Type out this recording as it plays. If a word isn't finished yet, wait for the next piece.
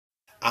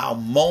our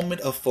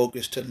moment of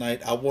focus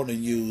tonight, I want to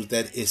use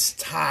that it's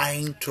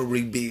time to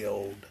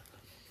rebuild.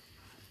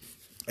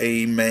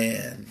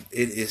 Amen.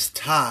 It is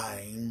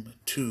time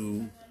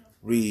to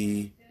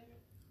rebuild.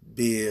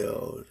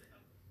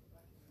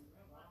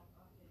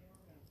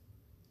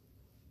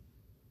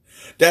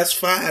 That's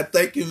fine.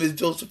 Thank you, Miss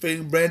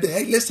Josephine Brandon.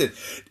 Hey, listen,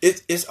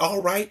 it's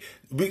all right.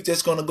 We're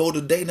just going to go to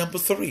day number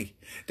 3.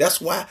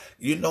 That's why,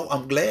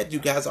 I'm glad you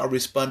guys are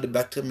responding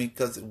back to me,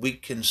 because we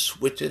can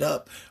switch it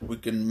up. We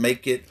can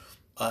make it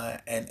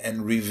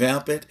and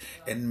revamp it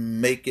and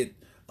make it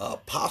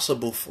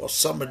possible for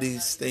some of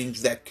these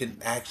things that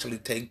can actually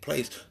take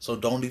place. So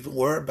don't even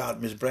worry about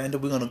it, Miss Brandon.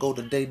 We're going to go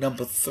to day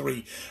number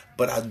 3.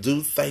 But I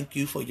do thank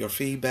you for your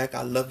feedback.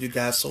 I love you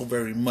guys so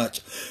very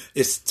much.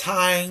 It's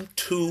time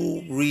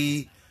to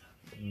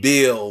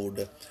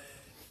rebuild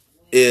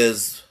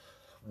is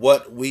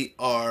what we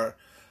are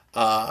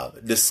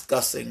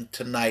discussing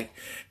tonight.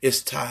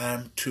 It's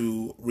time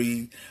to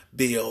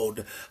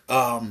rebuild.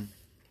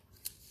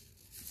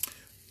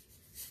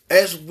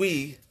 As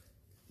we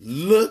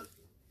look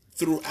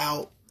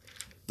throughout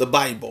the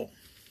Bible,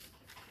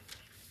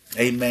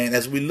 amen,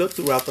 as we look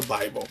throughout the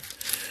Bible,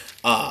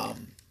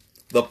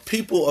 the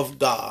people of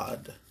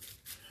God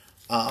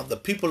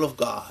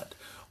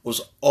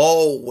was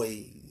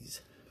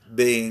always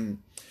being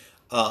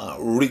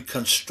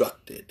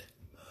reconstructed.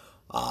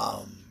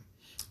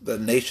 The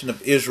nation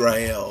of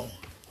Israel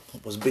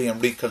was being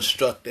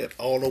reconstructed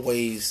all the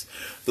ways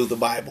through the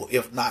Bible,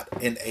 if not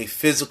in a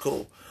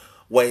physical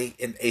way,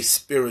 in a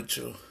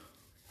spiritual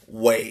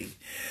way.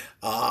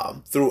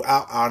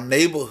 Throughout our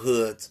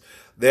neighborhoods,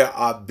 there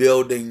are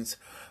buildings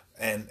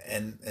and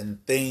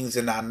things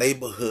in our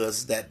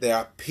neighborhoods that there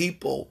are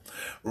people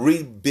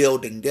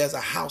rebuilding. There's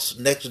a house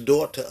next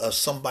door to us.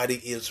 Somebody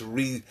is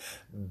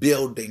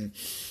rebuilding.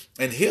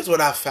 And here's what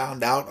I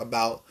found out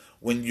about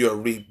when you're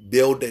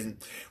rebuilding.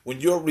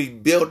 When you're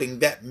rebuilding,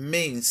 that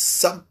means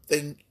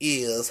something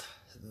is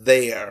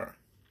there.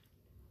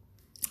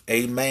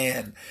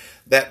 Amen.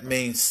 That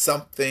means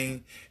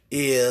something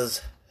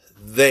is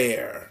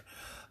there.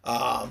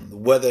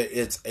 Whether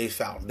it's a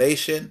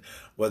foundation,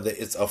 whether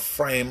it's a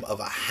frame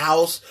of a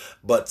house,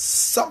 but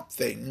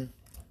something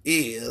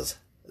is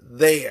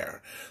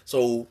there.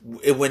 So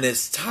when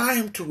it's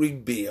time to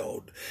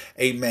rebuild,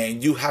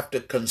 amen, you have to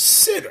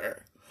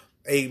consider,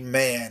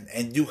 amen,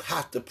 and you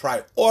have to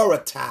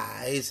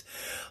prioritize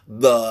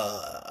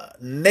the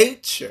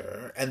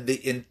nature and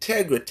the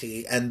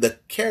integrity and the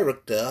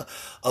character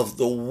of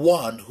the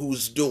one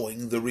who's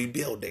doing the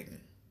rebuilding.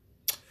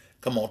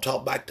 Come on,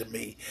 talk back to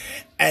me.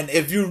 And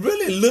if you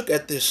really look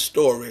at this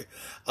story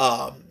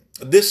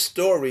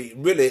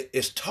really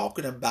is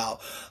talking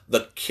about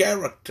the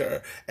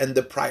character and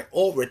the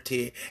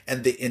priority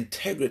and the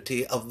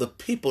integrity of the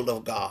people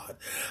of God.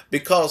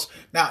 Because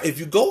now, if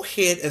you go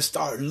ahead and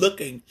start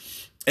looking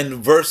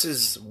in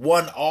verses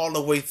 1 all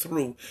the way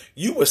through,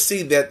 you will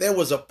see that there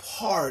was a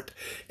part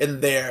in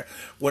there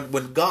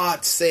when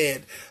God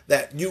said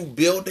that you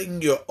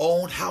building your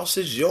own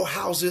houses, your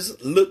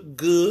houses look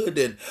good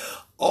and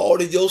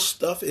all of your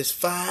stuff is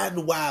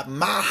fine while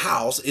my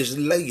house is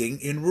laying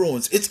in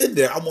ruins. It's in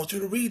there. I want you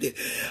to read it.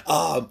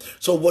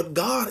 So what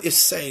God is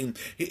saying,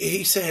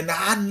 he's saying, now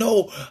I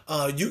know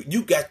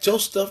you got your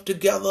stuff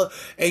together,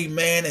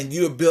 amen, and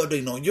you're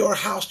building on your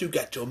house. You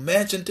got your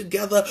mansion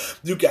together.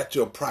 You got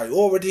your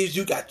priorities.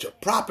 You got your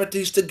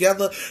properties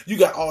together. You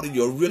got all of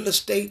your real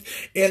estate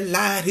in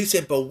line. He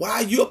said, but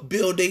while you're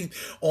building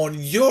on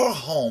your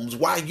homes,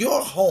 while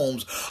your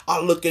homes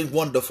are looking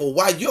wonderful,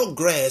 while your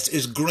grass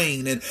is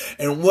green and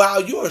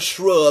while your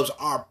shrubs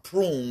are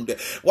pruned,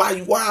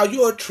 while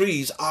your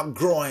trees are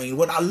growing,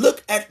 when I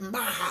look at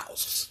my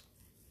house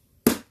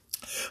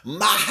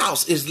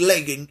is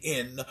laying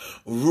in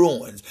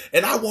ruins.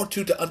 And I want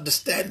you to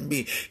understand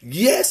me.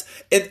 Yes,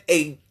 in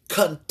a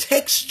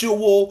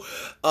contextual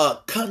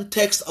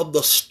context of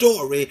the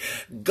story,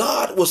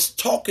 God was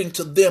talking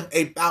to them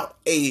about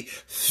a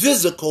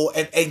physical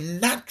and a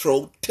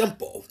natural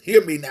temple.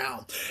 Hear me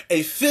now.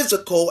 A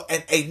physical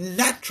and a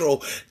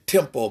natural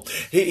temple.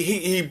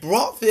 He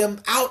brought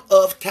them out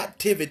of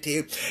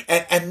captivity,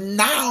 and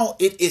now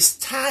it is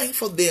time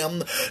for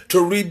them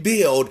to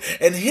rebuild.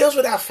 And here's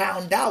what I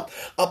found out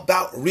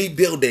about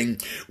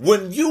rebuilding.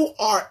 When you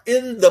are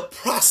in the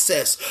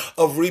process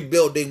of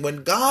rebuilding,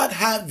 when God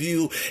have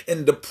you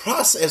in the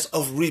process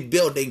of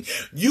rebuilding,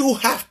 you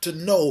have to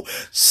know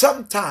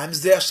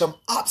sometimes there's some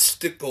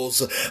obstacles,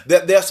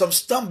 that there's some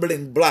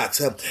stumbling blocks,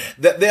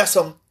 that there's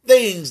some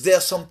things,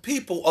 there's some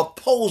people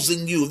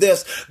opposing you.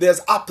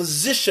 There's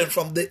opposition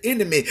from the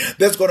enemy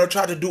that's going to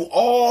try to do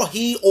all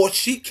he or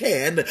she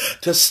can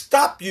to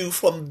stop you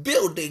from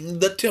building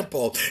the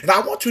temple. And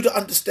I want you to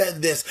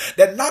understand this,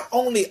 that not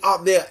only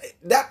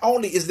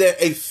is there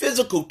a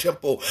physical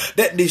temple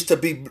that needs to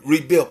be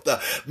rebuilt,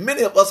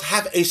 many of us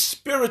have a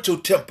spiritual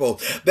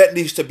temple that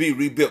needs to be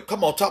rebuilt.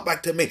 Come on, talk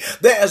back to me.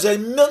 There is a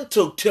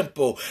mental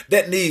temple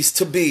that needs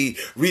to be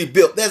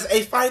rebuilt. There's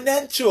a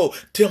financial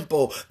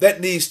temple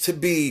that needs to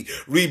be be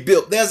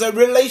rebuilt. There's a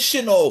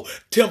relational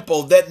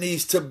temple that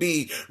needs to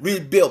be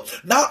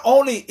rebuilt. Not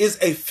only is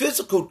a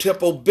physical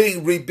temple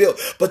being rebuilt,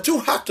 but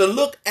you have to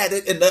look at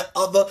it in the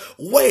other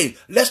way.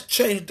 Let's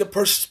change the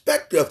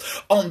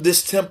perspective on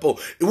this temple.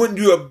 When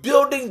you're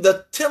building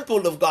the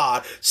temple of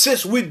God,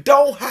 since we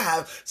don't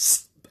have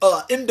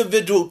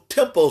individual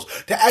temples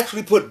to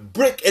actually put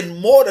brick and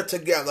mortar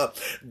together,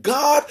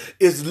 God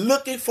is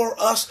looking for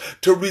us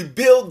to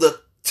rebuild the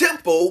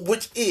temple,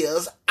 which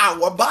is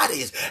our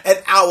bodies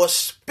and our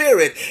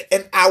spirit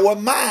and our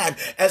mind.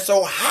 And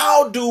so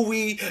how do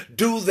we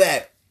do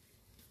that?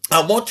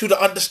 I want you to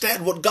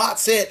understand what God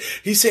said.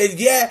 He said,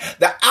 yeah,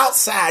 the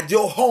outside,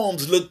 your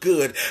homes look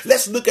good.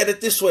 Let's look at it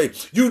this way.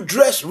 You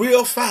dress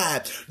real fine.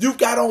 You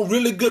got on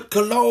really good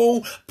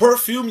cologne,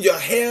 perfume. Your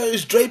hair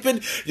is draping.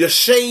 Your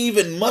shave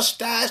and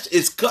mustache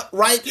is cut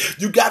right.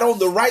 You got on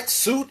the right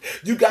suit.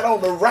 You got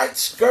on the right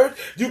skirt.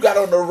 You got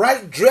on the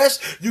right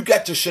dress. You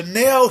got your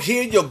Chanel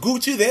here, your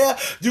Gucci there.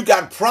 You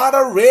got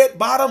Prada, red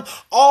bottom.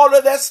 All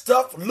of that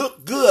stuff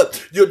look good.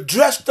 You're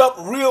dressed up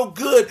real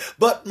good,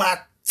 but my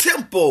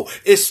temple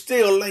is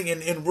still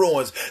laying in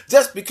ruins.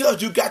 Just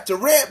because you got the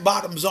red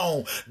bottoms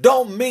on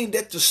don't mean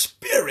that your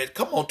spirit,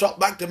 come on, talk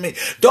back to me,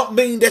 don't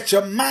mean that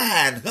your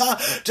mind,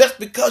 just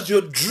because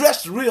you're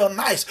dressed real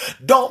nice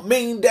don't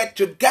mean that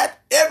you got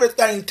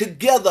everything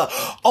together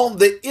on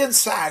the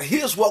inside.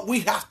 Here's what we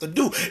have to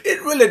do.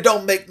 It really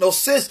don't make no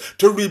sense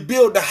to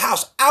rebuild the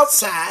house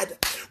outside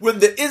when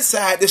the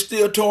inside is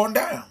still torn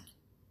down.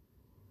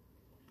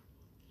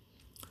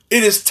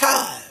 It is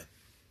time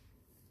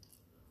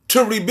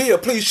to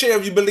rebuild. Please share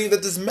if you believe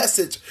that this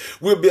message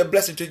will be a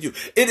blessing to you.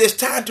 It is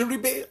time to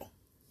rebuild.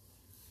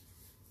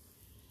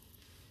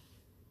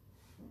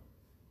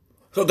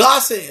 So God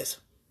says,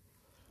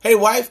 hey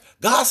wife,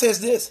 God says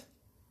this.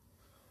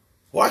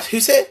 What? He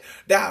said,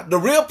 now the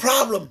real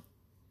problem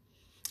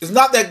is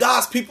not that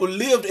God's people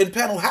lived in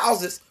panel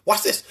houses.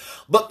 Watch this.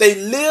 But they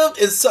lived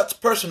in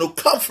such personal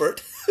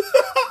comfort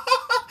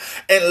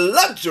and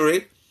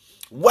luxury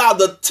while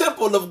the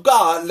temple of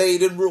God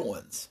laid in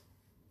ruins.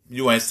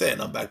 You ain't saying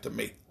nothing back to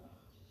me.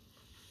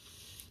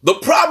 The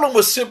problem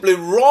was simply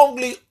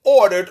wrongly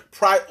ordered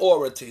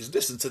priorities.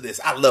 Listen to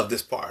this. I love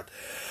this part.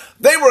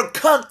 They were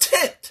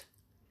content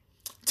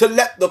to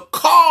let the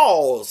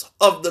cause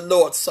of the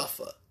Lord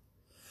suffer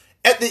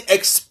at the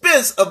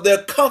expense of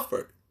their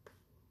comfort.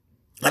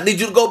 I need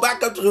you to go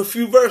back up to a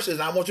few verses.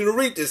 I want you to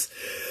read this.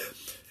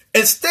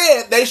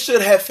 Instead, they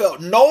should have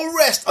felt no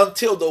rest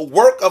until the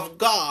work of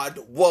God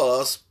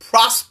was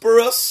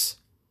prosperous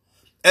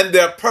in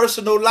their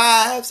personal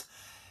lives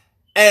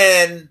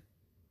and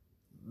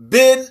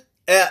been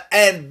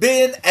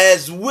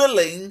as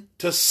willing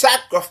to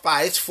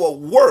sacrifice for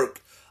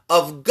work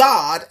of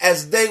God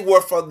as they were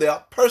for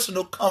their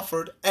personal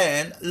comfort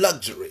and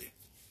luxury.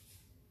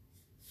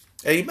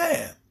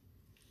 Amen.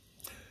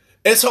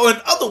 And so in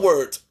other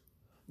words,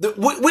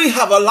 we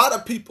have a lot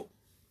of people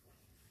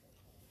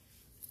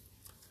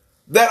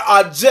that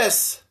are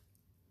just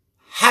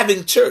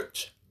having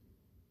church.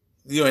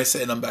 You ain't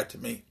saying nothing back to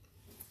me.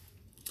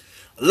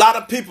 A lot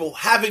of people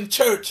having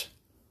church,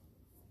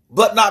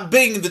 but not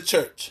being in the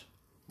church.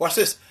 Watch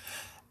this.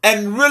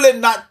 And really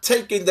not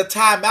taking the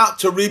time out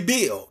to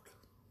rebuild.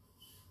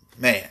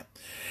 Man.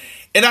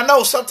 And I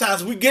know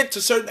sometimes we get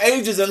to certain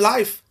ages in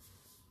life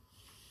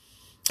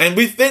and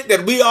we think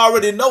that we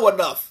already know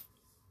enough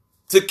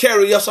to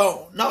carry us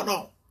on.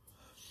 No.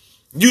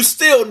 You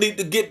still need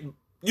to get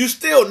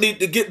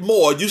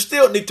more. You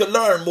still need to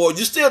learn more.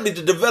 You still need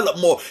to develop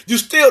more. You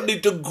still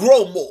need to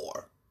grow more.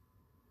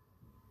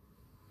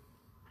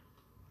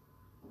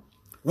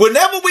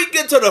 Whenever we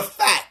get to the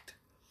fact,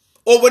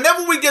 or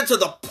whenever we get to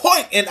the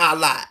point in our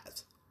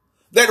lives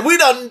that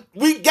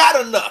we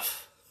got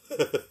enough,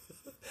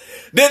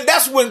 then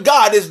that's when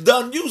God is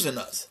done using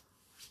us.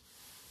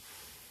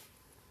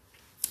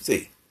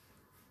 See,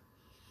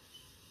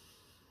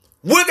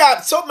 we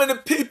got so many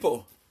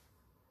people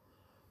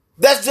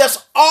that's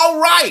just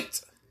all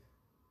right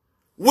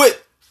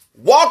with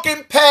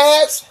walking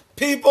past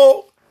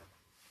people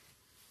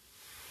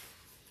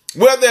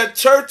where their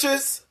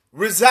churches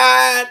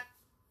reside,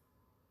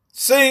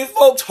 seeing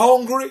folks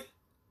hungry,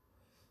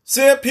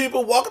 seeing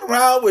people walking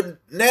around with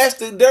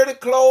nasty, dirty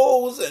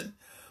clothes, and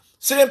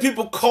seeing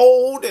people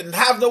cold and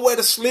have nowhere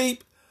to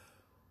sleep,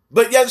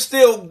 but yet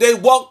still they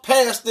walk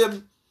past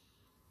them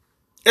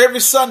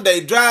every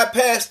Sunday, drive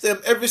past them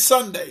every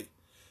Sunday,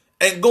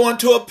 and go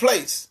into a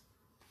place,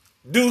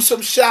 do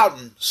some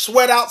shouting,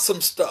 sweat out some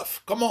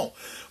stuff. Come on,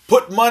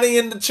 put money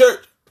in the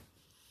church.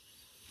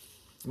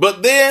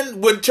 But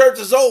then when church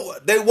is over,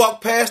 they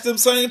walk past them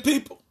same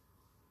people.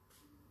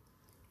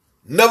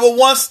 Never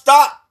once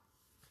stop.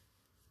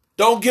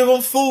 Don't give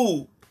them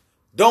food.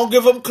 Don't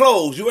give them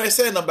clothes. You ain't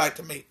saying nothing back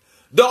to me.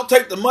 Don't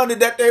take the money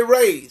that they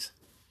raise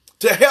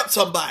to help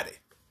somebody.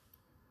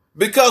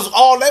 Because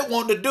all they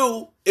want to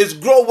do is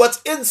grow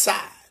what's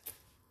inside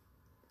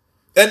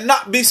and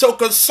not be so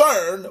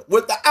concerned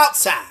with the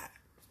outside.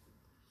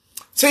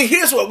 See,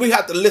 here's what we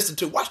have to listen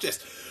to. Watch this.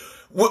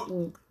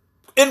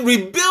 In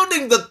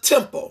rebuilding the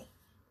temple,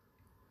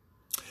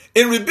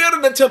 In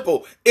rebuilding the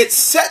temple, it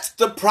sets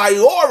the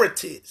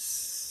priorities,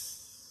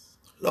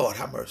 Lord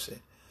have mercy,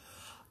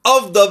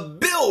 of the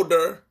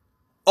builder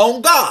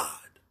on God.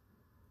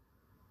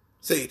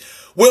 See,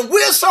 when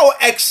we're so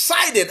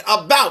excited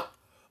about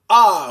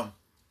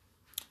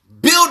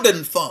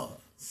building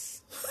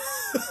funds,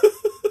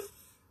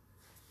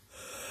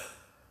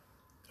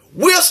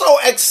 we're so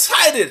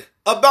excited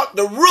about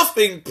the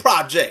roofing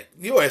project.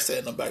 You ain't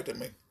saying nothing back to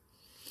me.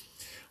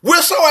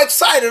 We're so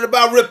excited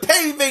about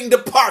repaving the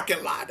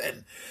parking lot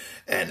and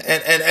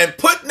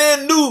putting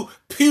in new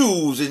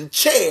pews and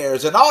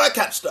chairs and all that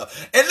kind of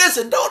stuff. And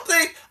listen, don't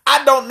think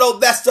I don't know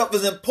that stuff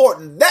is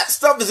important. That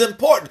stuff is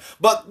important,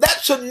 but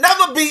that should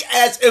never be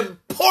as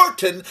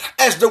important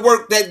as the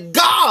work that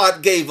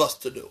God gave us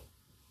to do.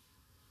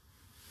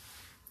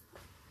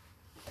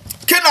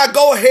 Can I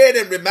go ahead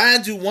and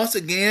remind you once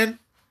again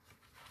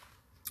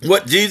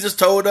what Jesus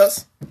told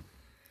us?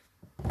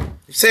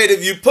 He said,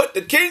 if you put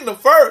the kingdom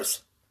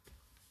first,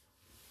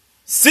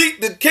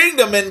 seek the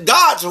kingdom and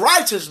God's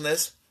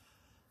righteousness,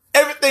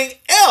 everything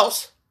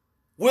else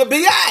will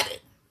be added.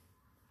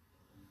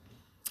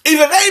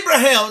 Even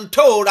Abraham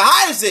told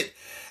Isaac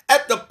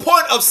at the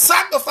point of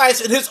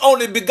sacrificing his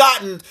only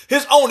begotten,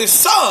 his only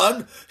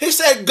son, he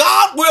said,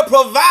 God will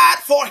provide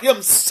for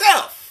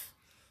himself.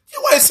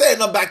 You ain't saying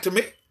nothing back to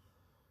me.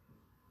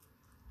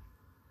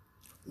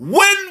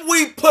 When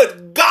we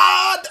put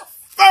God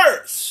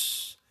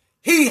first,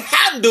 he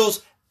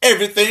handles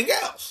everything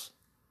else.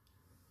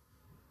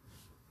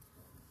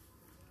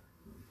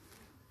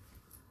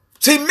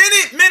 See,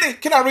 many,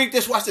 can I read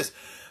this? Watch this.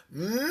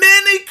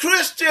 Many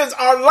Christians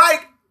are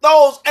like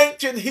those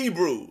ancient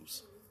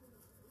Hebrews,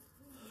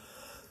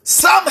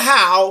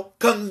 somehow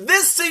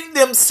convincing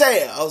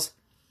themselves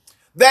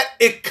that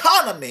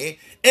economy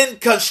in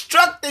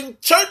constructing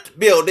church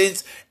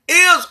buildings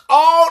is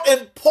all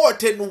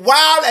important,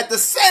 while at the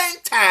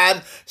same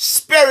time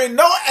sparing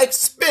no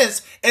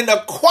expense in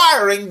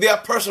acquiring their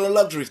personal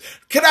luxuries.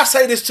 Can I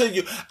say this to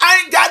you?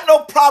 I ain't got no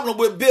problem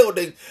with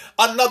building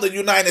another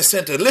United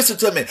Center. Listen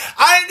to me.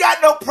 I ain't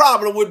got no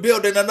problem with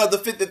building another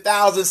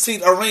 50,000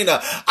 seat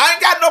arena. I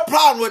ain't got no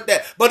problem with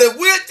that. But if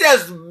we're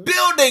just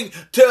building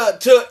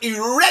to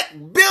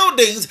erect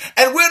buildings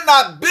and we're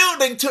not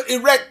building to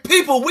erect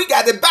people, we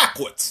got it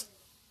backwards.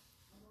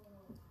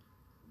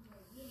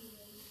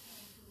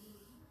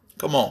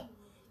 Come on.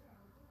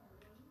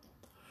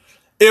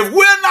 If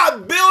we're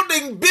not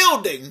building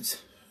buildings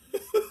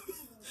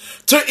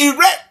to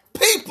erect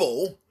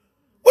people,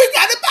 we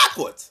got it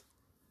backwards.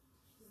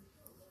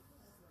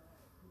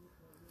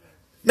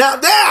 Now,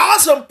 there are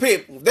some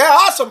people, there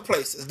are some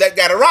places that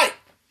got it right.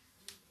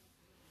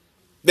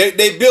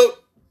 They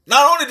built,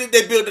 not only did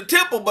they build a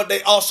temple, but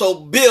they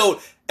also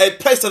build a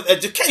place of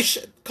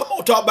education. Come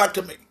on, talk back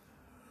to me.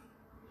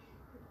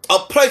 A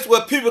place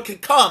where people can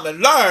come and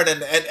learn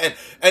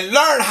and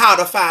learn how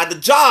to find a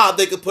job.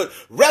 They can put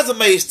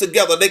resumes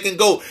together. They can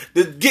go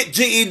to get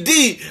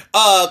GED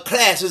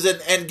classes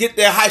and get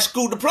their high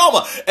school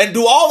diploma and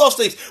do all those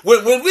things.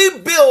 When we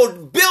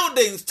build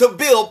buildings to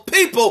build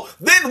people,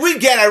 then we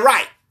get it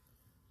right.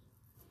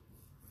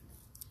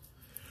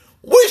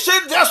 We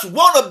shouldn't just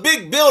want a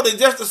big building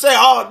just to say,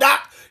 oh,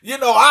 Doc, you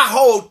know, I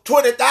hold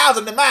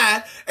 20,000 in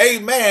mine,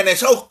 amen,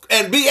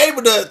 and be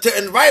able to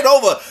invite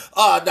over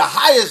the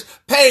highest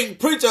paying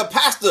preacher,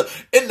 pastor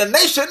in the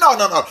nation.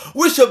 No.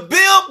 We should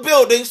build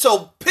buildings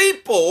so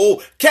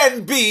people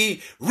can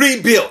be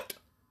rebuilt.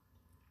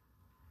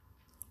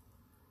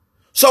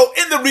 So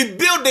in the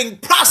rebuilding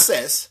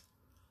process,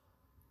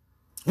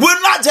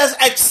 we're not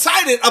just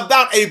excited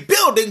about a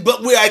building,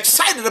 but we're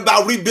excited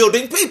about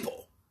rebuilding people.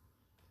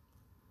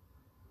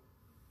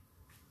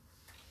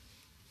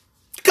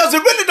 Because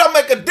it really don't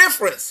make a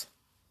difference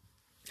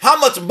how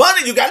much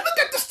money you got.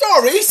 Look at the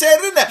story. He said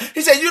it in there.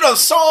 He said, you done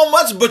so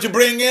much, but you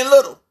bring in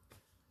little.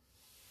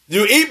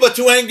 You eat, but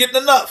you ain't getting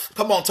enough.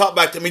 Come on, talk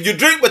back to me. You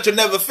drink, but you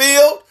never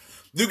filled.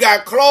 You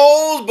got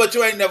clothes, but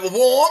you ain't never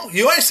warm.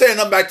 You ain't saying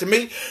nothing back to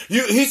me.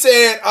 He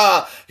said,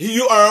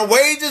 you earn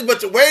wages,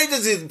 but your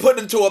wages is put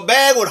into a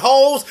bag with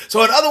holes.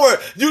 So in other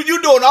words, you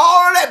doing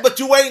all that, but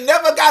you ain't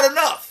never got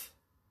enough.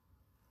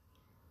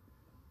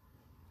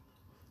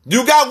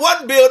 You got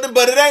one building,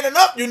 but it ain't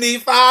enough. You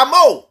need 5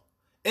 more.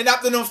 And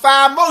after them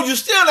 5 more, you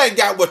still ain't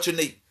got what you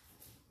need.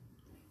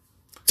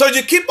 So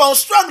you keep on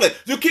struggling.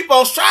 You keep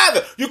on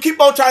striving. You keep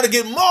on trying to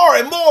get more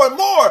and more and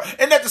more.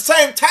 And at the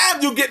same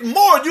time you get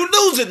more, you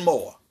losing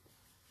more.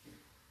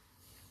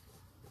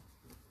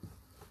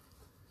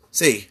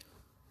 See?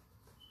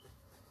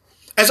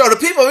 And so the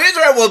people of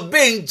Israel were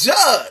being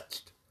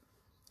judged.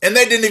 And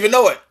they didn't even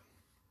know it.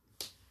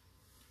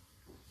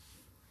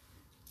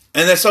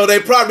 And then, so they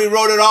probably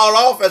wrote it all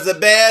off as a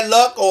bad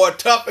luck or a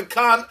tough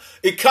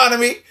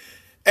economy.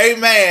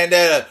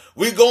 Amen.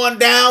 We're going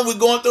down. We're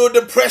going through a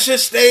depression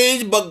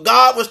stage, but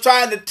God was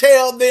trying to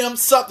tell them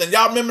something.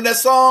 Y'all remember that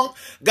song?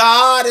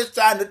 God is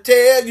trying to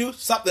tell you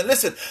something.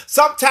 Listen,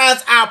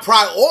 sometimes our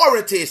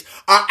priorities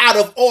are out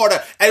of order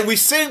and we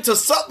seem to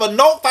suffer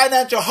no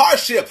financial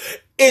hardship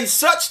In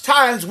such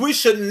times, we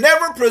should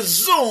never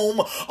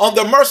presume on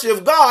the mercy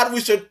of God.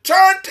 We should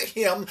turn to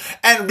him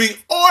and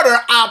reorder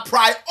our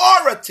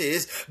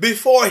priorities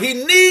before he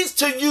needs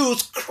to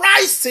use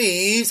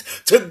crises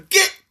to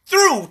get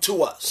through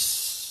to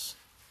us.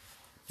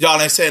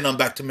 Y'all ain't saying nothing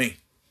back to me.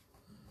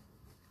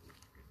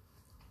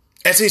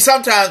 And see,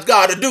 sometimes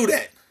God will do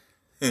that.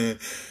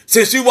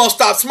 Since you won't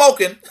stop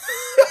smoking, you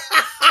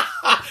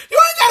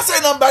ain't got to say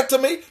nothing back to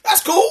me.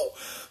 That's cool.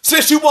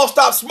 Since you won't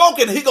stop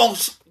smoking, he going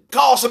to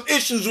cause some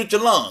issues with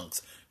your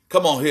lungs.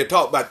 Come on here,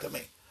 talk back to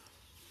me.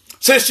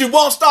 Since you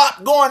won't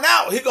stop going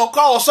out, he gonna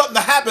cause something to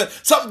happen.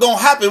 Something gonna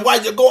happen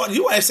while you're going.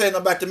 You ain't saying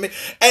nothing back to me.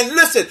 And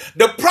listen,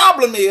 the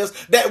problem is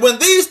that when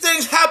these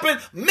things happen,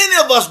 many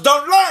of us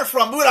don't learn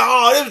from it. We're like,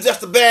 oh, it was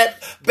just a bad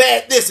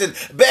this and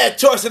bad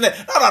choice and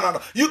that. No.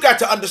 You got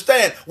to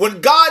understand,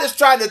 when God is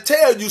trying to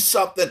tell you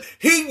something,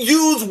 he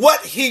uses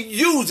what he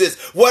uses.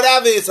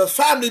 Whatever is a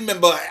family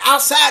member,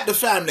 outside the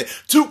family,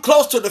 too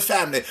close to the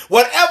family,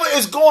 whatever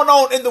is going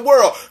on in the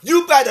world,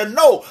 you got to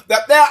know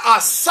that there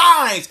are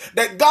signs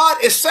that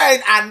God is saying,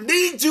 I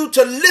need you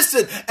to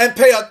listen and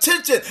pay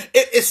attention.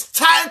 It is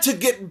time to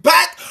get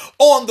back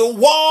on the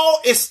wall.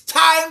 It's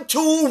time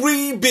to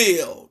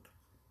rebuild.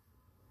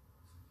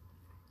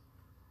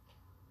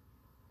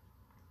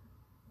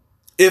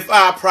 If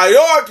our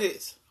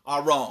priorities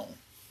are wrong,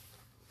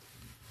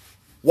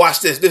 watch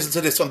this. Listen to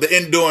this from the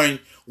Enduring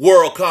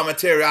World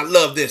Commentary. I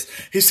love this.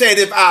 He said,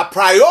 if our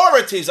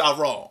priorities are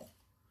wrong,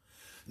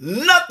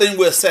 nothing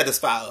will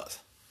satisfy us.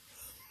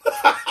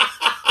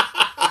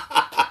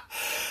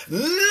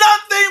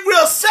 Nothing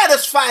will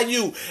satisfy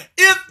you.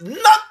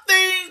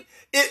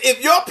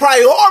 If your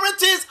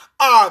priorities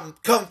are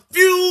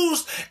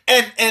confused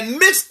and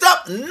mixed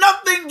up,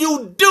 nothing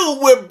you do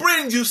will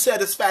bring you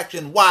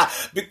satisfaction. Why?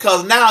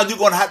 Because now you're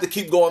going to have to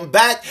keep going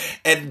back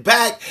and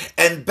back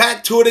and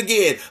back to it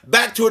again.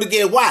 Back to it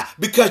again. Why?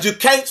 Because you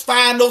can't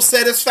find no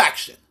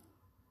satisfaction.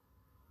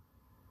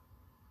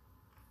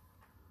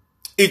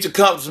 Each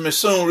accomplishment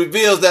soon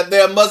reveals that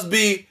there must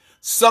be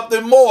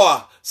something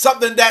more.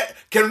 Something that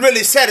can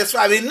really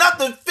satisfy me.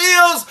 Nothing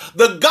fills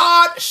the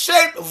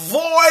God-shaped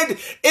void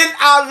in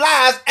our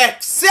lives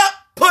except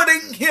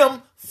putting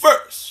him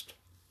first.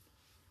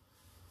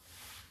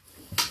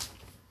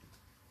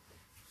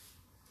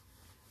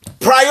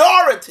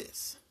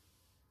 Priorities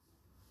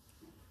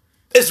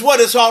is what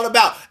it's all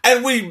about.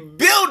 And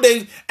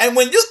rebuilding, and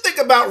when you think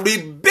about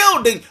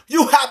rebuilding,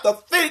 you have to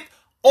think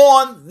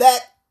on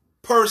that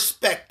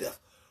perspective.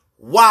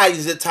 Why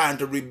is it time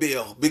to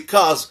rebuild?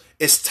 Because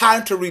it's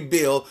time to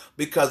rebuild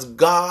because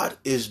God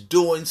is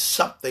doing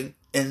something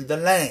in the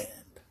land.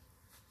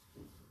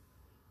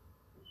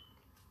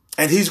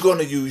 And he's going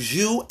to use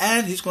you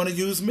and he's going to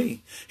use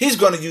me. He's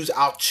going to use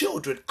our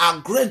children, our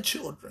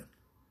grandchildren.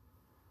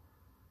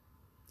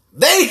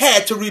 They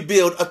had to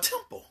rebuild a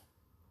temple.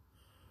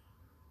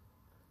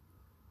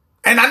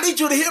 And I need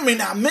you to hear me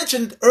now. I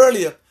mentioned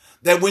earlier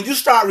that when you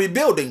start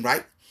rebuilding,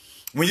 right?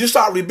 When you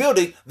start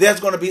rebuilding, there's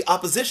going to be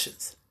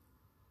oppositions.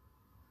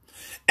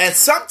 And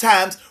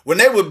sometimes when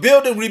they were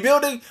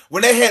rebuilding,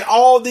 when they had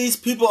all these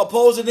people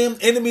opposing them,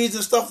 enemies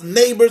and stuff,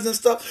 neighbors and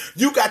stuff,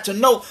 you got to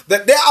know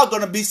that there are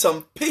going to be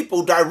some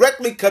people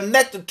directly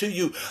connected to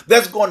you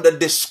that's going to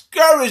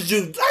discourage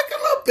you like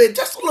a little bit,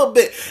 just a little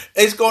bit.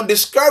 It's going to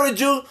discourage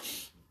you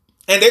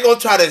and they're going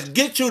to try to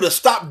get you to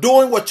stop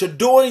doing what you're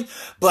doing.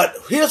 But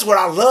here's what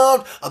I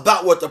loved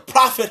about what the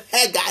prophet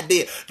Haggai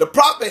did. The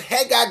prophet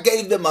Haggai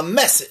gave them a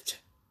message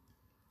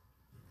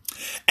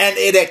and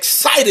it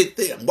excited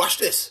them. Watch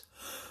this.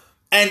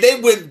 And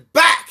they went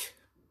back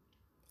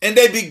and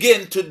they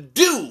began to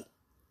do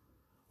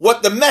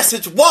what the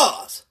message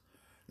was.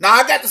 Now,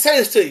 I got to say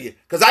this to you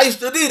because I used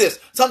to do this.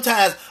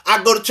 Sometimes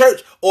I go to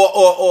church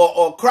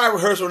or choir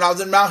rehearsal when I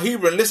was in Mount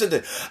Hebron and listen to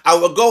it. I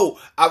would go.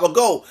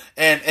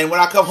 And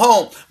when I come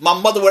home, my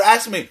mother would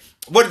ask me,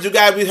 what did you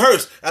guys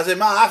rehearse? I said,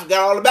 Mom, I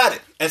forgot all about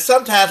it. And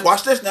sometimes,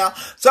 watch this now,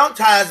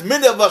 sometimes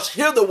many of us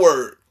hear the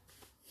word.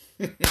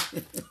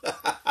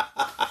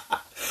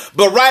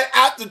 But right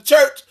after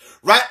church,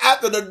 right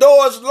after the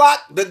doors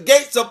locked, the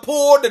gates are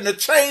pulled, and the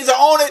chains are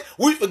on it,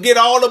 we forget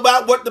all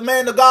about what the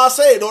man of God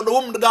said or the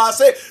woman of God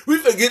said. We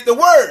forget the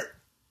word.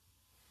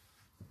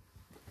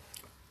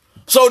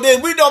 So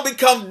then we don't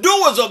become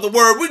doers of the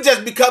word. We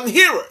just become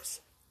hearers.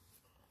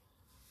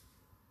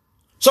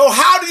 So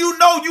how do you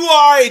know you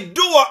are a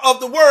doer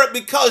of the word?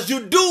 Because you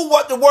do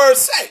what the word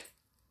say.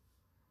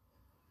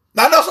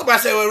 Now I know somebody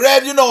say, well,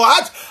 Rev, you know,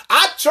 I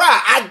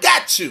try. I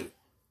got you.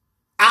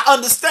 I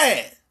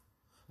understand.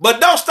 But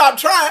don't stop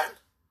trying.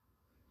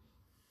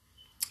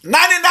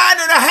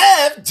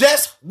 99.5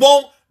 just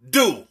won't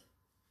do.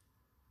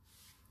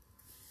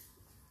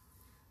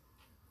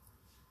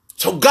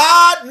 So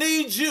God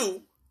needs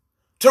you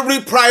to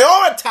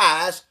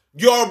reprioritize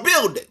your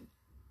building.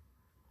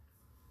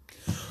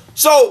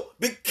 So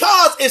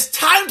because it's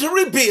time to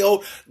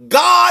rebuild,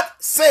 God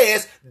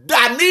says,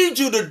 I need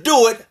you to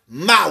do it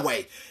my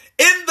way.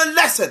 In the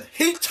lesson,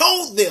 he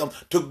told them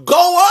to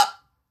go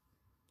up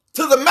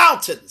to the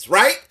mountains,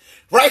 right?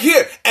 Right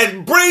here,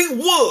 and bring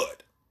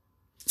wood.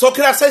 So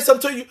can I say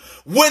something to you?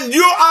 When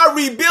you are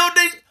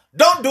rebuilding,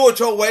 don't do it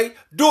your way.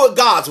 Do it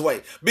God's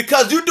way.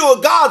 Because you do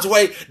it God's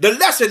way, the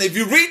lesson, if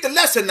you read the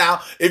lesson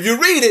now, if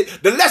you read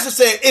it, the lesson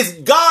says it's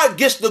God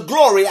gets the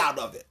glory out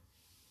of it.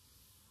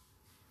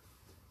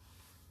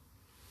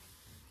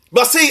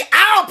 But see,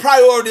 our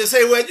priority is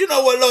say, well, you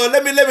know what, Lord,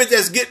 let me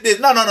just get this.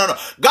 No.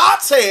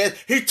 God says,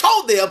 he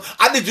told them,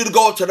 I need you to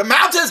go up to the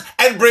mountains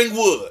and bring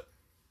wood.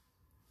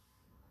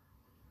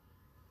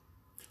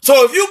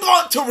 So if you're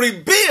going to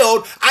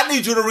rebuild, I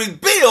need you to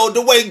rebuild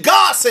the way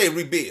God say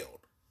rebuild.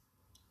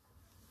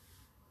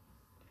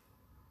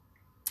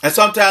 And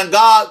sometimes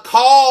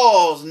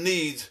God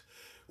needs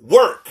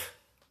work.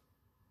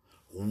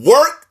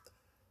 Work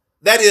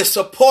that is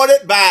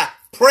supported by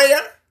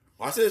prayer.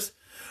 Watch this.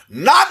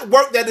 Not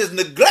work that is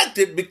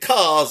neglected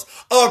because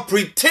of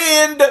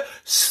pretend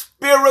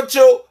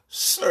spiritual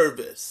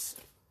service.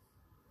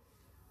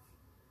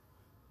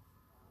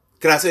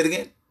 Can I say it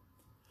again?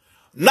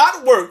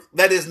 Not work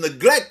that is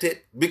neglected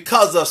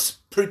because of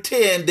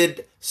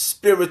pretended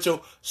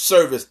spiritual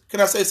service.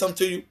 Can I say something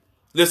to you?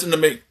 Listen to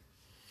me.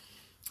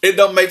 It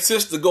don't make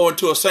sense to go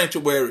into a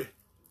sanctuary,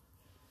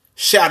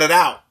 shout it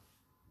out,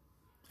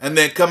 and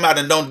then come out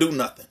and don't do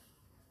nothing.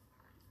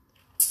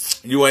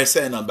 You ain't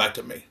saying nothing back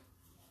to me.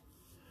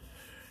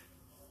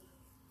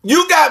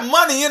 You got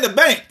money in the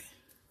bank.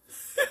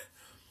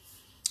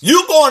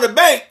 You go in the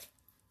bank,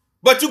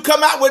 but you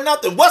come out with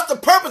nothing. What's the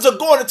purpose of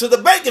going into the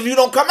bank if you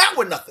don't come out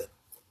with nothing?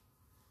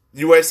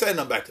 You ain't saying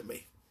nothing back to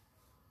me.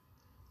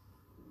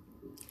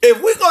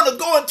 If we're going to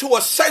go into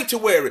a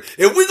sanctuary,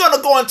 if we're going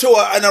to go into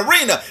an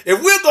arena,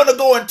 if we're going to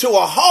go into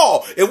a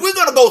hall, if we're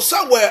going to go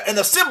somewhere and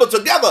assemble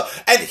together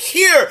and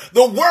hear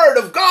the word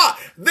of God,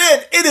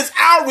 then it is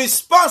our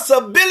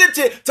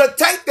responsibility to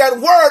take that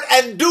word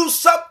and do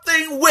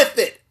something with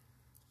it.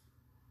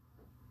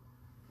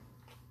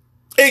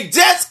 It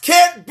just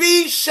can't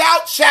be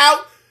shout,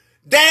 shout,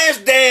 dance,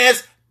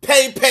 dance,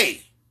 pay,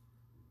 pay.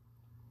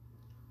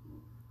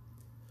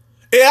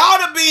 It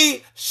ought to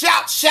be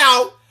shout,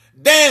 shout,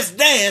 dance,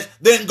 dance,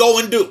 then go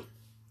and do.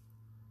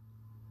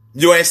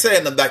 You ain't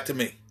saying them back to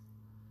me.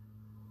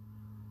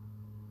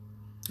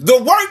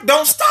 The work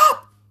don't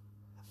stop.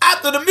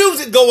 After the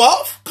music go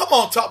off, come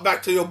on, talk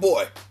back to your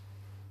boy.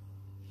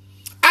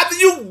 After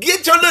you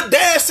get your little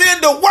dance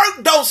in, the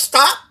work don't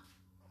stop.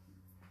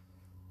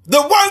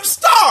 The work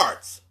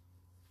starts.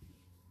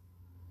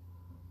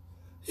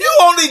 You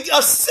only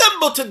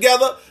assemble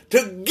together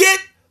to get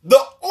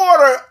the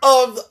order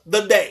of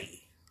the day.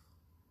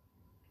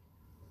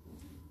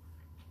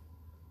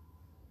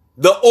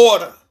 The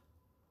order.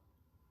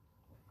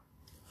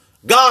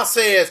 God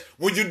says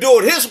when you do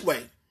it his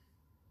way,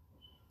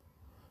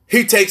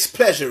 he takes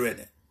pleasure in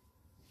it.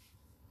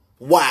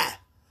 Why?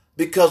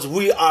 Because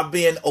we are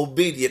being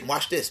obedient.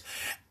 Watch this.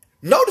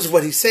 Notice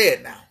what he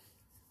said now.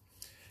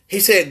 He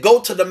said, go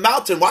to the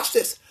mountain, watch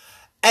this,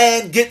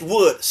 and get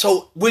wood.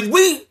 So when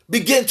we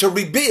begin to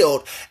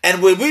rebuild,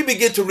 and when we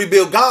begin to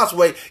rebuild God's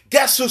way,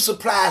 guess who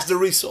supplies the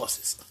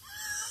resources?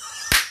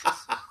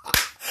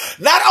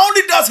 Not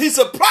only does he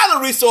supply the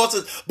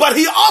resources, but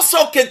he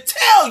also can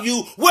tell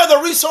you where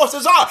the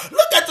resources are.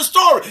 Look at the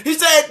story. He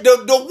said, the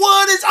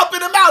wood is up in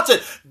the mountain.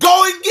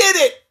 Go and get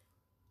it.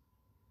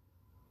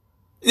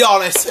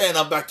 Y'all ain't saying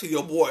I'm back to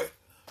your boy.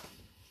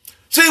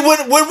 See,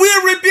 when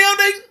we're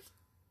rebuilding,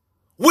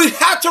 we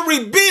have to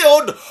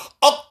rebuild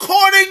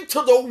according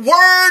to the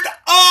word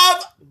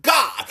of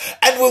God.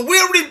 And when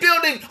we're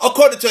rebuilding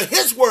according to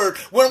his word,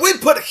 when we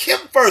put him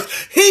first,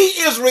 he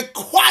is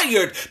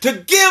required to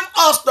give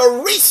us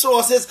the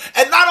resources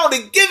and not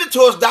only give it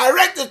to us,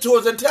 direct it to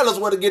us and tell us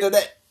where to get it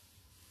at.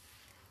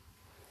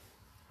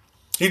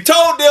 He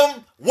told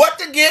them what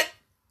to get.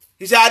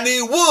 He said, I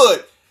need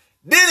wood.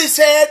 Then he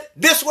said,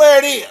 this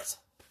where it is.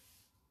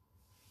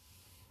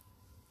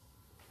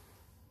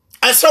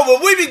 And so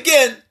when we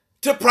begin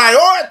to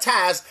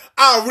prioritize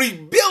our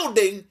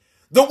rebuilding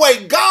the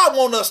way God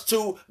wants us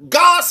to,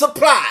 God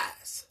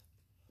supplies.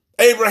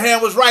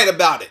 Abraham was right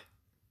about it.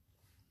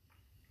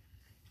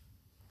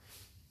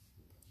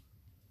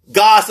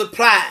 God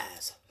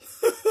supplies.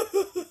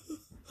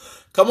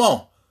 Come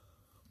on.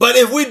 But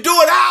if we do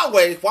it our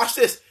way, watch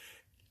this.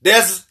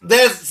 There's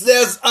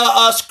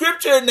a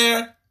scripture in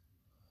there.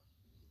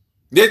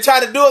 They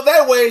try to do it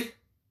their way.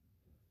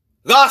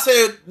 God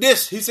said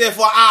this. He said,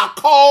 for I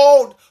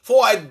called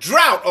for a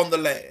drought on the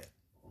land.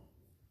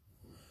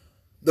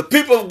 The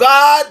people of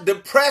God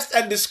depressed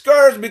and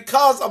discouraged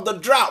because of the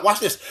drought. Watch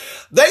this.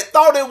 They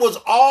thought it was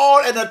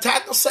all an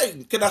attack of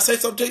Satan. Can I say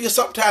something to you?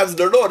 Sometimes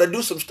the Lord will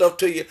do some stuff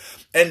to you,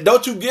 and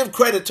don't you give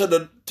credit to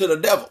the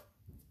devil.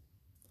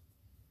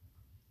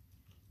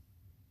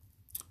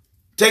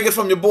 Take it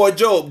from your boy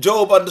Job.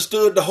 Job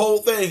understood the whole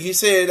thing. He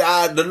said,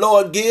 the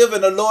Lord give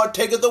and the Lord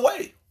taketh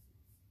away.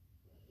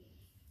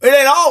 It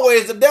ain't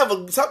always the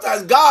devil.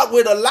 Sometimes God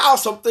would allow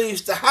some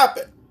things to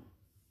happen.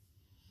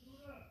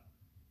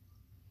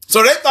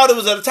 So they thought it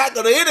was an attack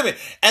of the enemy,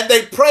 and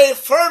they prayed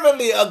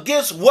fervently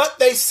against what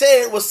they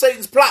said was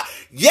Satan's plot.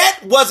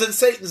 Yet wasn't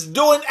Satan's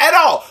doing at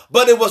all,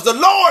 but it was the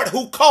Lord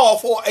who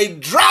called for a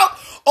drought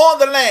on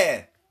the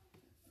land.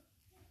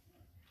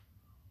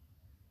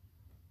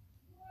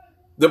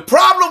 The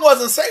problem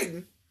wasn't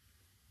Satan,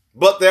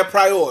 but their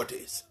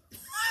priorities.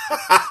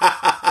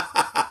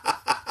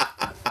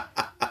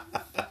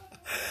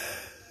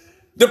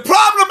 The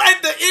problem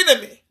ain't the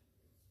enemy.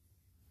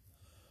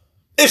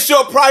 It's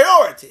your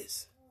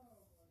priorities.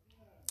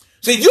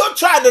 See, you're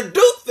trying to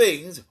do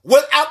things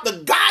without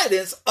the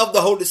guidance of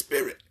the Holy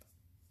Spirit.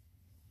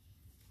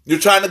 You're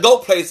trying to go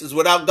places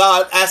without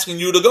God asking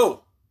you to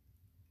go.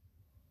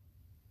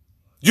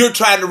 You're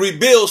trying to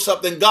rebuild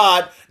something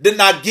God did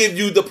not give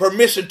you the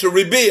permission to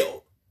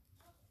rebuild.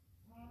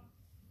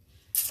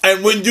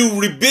 And when you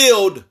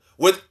rebuild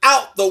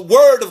without the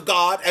word of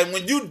God, and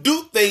when you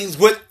do things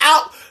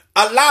without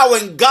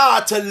allowing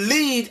God to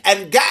lead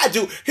and guide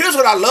you. Here's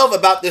what I love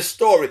about this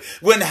story.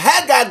 When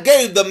Haggai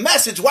gave the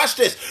message, watch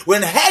this.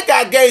 When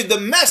Haggai gave the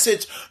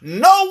message,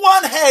 no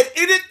one had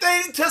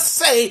anything to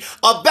say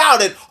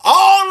about it.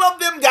 All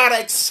of them got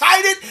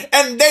excited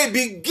and they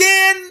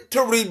began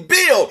to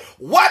rebuild.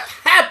 What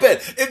happened?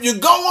 If you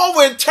go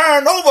over and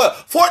turn over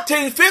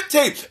 14,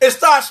 15, it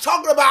starts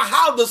talking about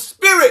how the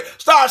Spirit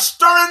starts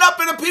stirring up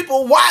in the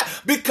people. Why?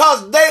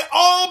 Because they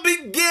all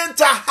begin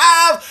to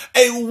have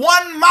a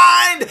one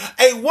mind,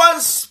 a one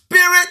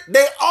spirit.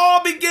 They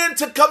all begin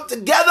to come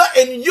together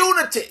in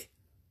unity.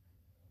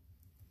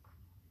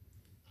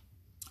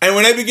 And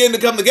when they begin to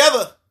come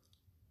together,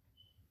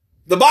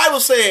 the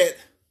Bible said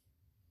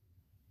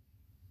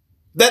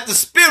that the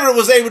Spirit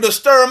was able to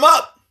stir them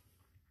up.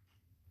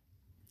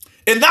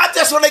 And not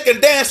just so they can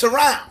dance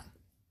around,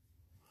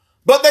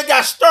 but they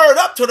got stirred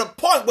up to the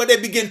point where they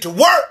begin to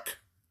work.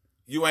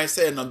 You ain't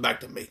saying nothing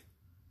back to me.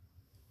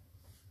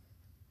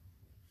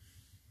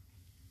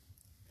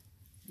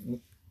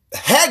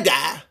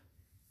 Haggai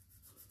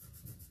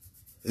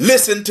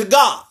listened to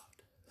God.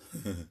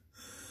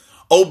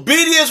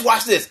 Obedience,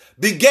 watch this,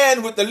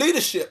 began with the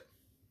leadership.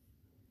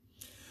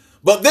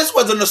 But this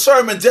wasn't a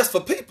sermon just for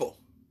people.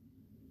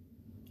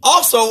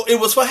 Also, it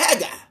was for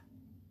Haggai,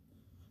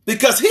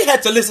 because he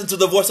had to listen to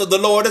the voice of the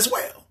Lord as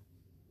well.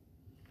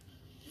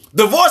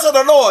 The voice of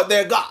the Lord,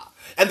 their God,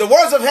 and the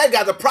words of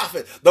Haggai the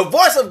prophet, the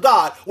voice of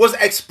God was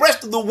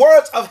expressed through the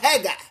words of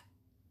Haggai.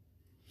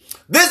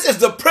 This is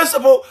the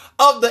principle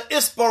of the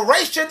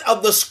inspiration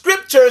of the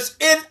scriptures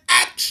in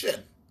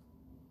action.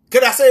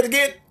 Can I say it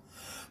again?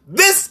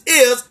 This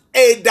is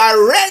a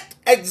direct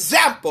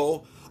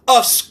example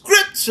of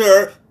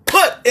scripture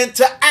put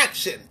into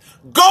action.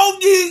 Go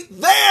ye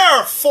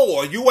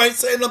therefore. You ain't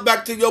saying them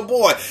back to your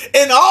boy.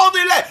 In all the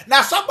land.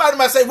 Now somebody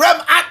might say,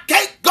 Reverend, I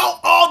can't go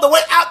all the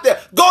way out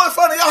there. Go in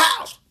front of your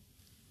house.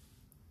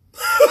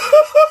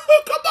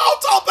 Come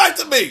on, talk back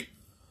to me.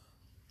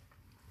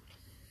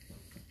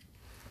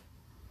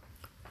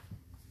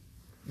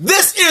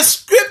 This is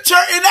scripture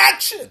in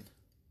action.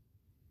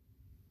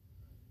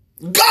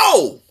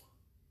 Go.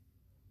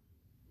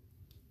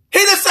 He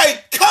didn't say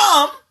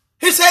come.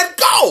 He said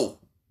go.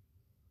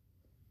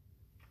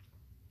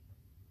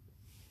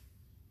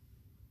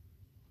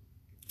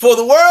 For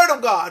the word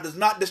of God is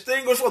not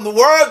distinguished from the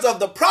words of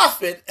the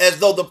prophet, as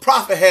though the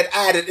prophet had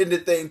added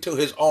anything to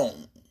his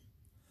own.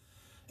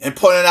 And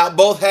pointing out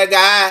both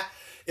Haggai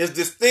is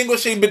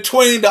distinguishing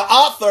between the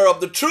author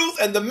of the truth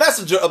and the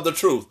messenger of the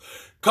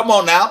truth. Come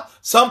on now.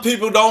 Some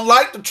people don't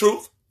like the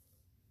truth.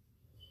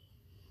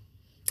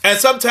 And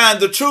sometimes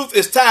the truth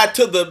is tied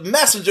to the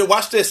messenger.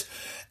 Watch this.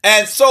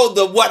 And so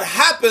what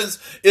happens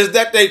is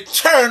that they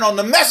turn on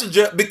the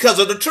messenger because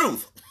of the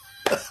truth.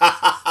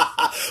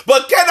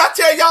 But can I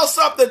tell y'all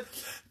something?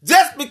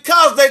 Just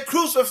because they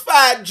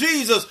crucified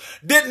Jesus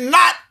did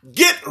not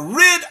get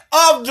rid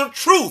of the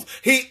truth.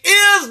 He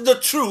is the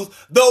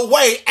truth, the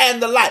way, and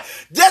the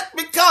life. Just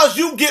because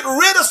you get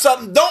rid of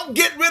something, don't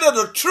get rid of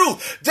the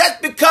truth.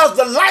 Just because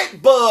the light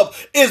bulb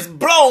is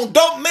blown,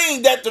 don't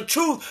mean that the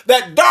truth,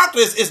 that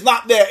darkness is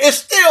not there. It's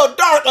still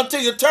dark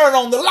until you turn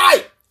on the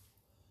light.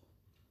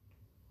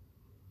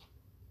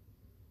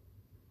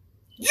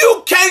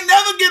 You can't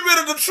never get rid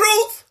of the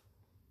truth.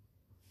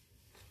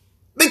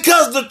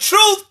 Because the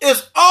truth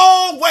is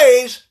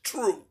always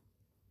true.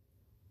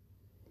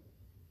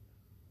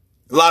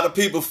 A lot of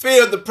people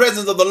fear the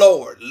presence of the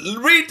Lord.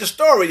 Read the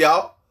story,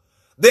 y'all.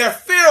 Their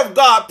fear of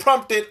God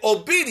prompted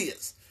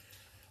obedience.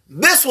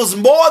 This was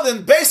more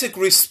than basic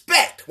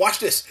respect. Watch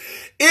this.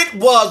 It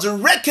was a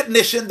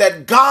recognition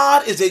that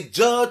God is a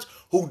judge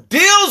who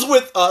deals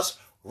with us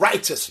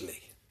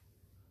righteously.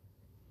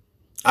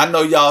 I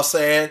know y'all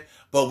saying,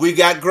 but we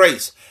got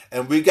grace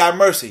and we got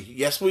mercy.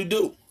 Yes, we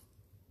do.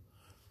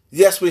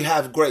 Yes, we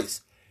have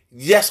grace.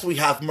 Yes, we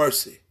have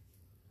mercy.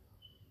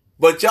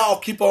 But y'all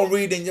keep on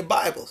reading your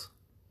Bibles.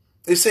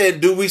 They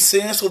said, do we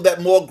sin so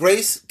that more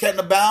grace can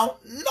abound?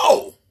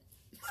 No.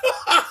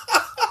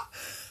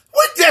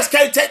 We just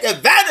can't take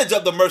advantage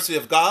of the mercy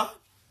of God.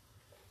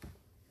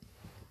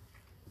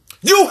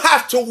 You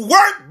have to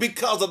work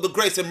because of the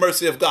grace and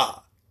mercy of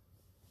God.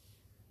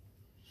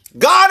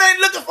 God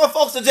ain't looking for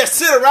folks to just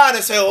sit around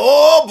and say,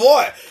 oh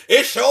boy,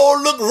 it sure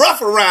look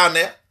rough around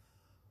there.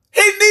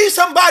 He needs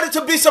somebody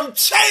to be some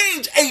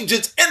change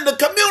agents in the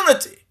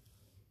community.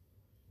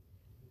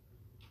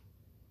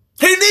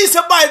 He needs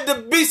somebody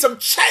to be some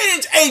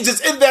change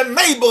agents in their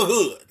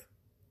neighborhood.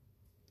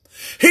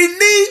 He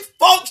needs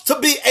folks to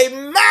be a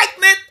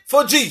magnet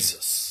for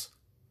Jesus.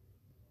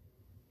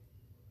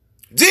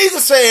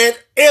 Jesus said,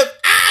 if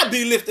I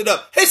be lifted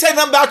up, he said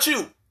nothing about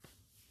you.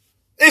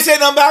 He said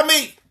nothing about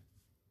me.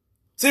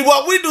 See,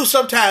 what we do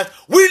sometimes,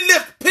 we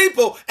lift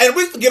people and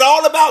we forget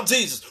all about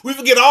Jesus. We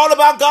forget all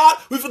about God.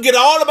 We forget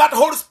all about the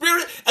Holy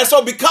Spirit. And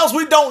so because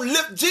we don't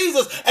lift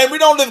Jesus and we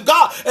don't lift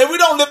God and we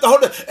don't lift the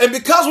Holy Spirit, and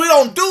because we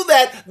don't do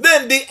that,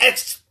 then the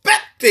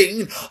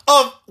expecting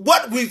of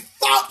what we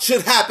thought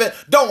should happen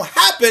don't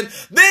happen,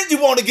 then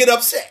you want to get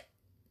upset.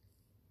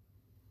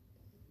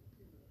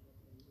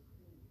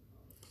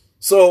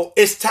 So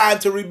it's time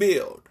to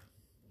rebuild.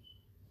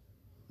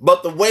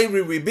 But the way we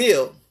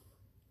rebuild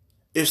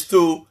is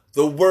through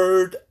the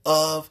word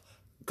of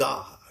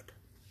God.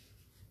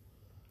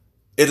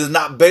 It is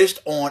not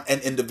based on an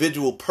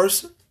individual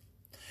person.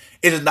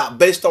 It is not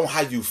based on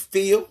how you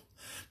feel.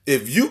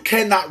 If you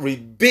cannot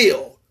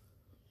rebuild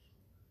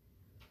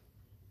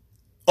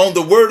on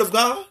the word of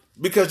God,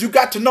 because you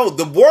got to know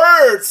the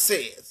word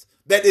says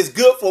that it's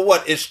good for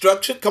what?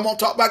 Instruction. Come on,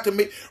 talk back to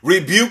me.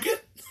 Rebuking.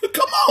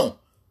 Come on.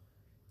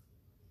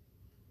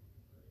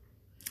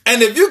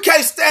 And if you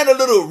can't stand a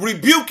little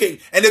rebuking,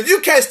 and if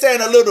you can't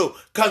stand a little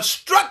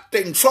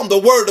constructing from the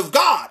word of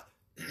God,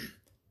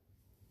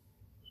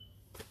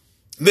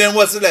 then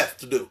what's left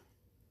to do?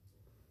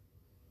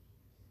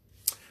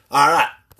 All right.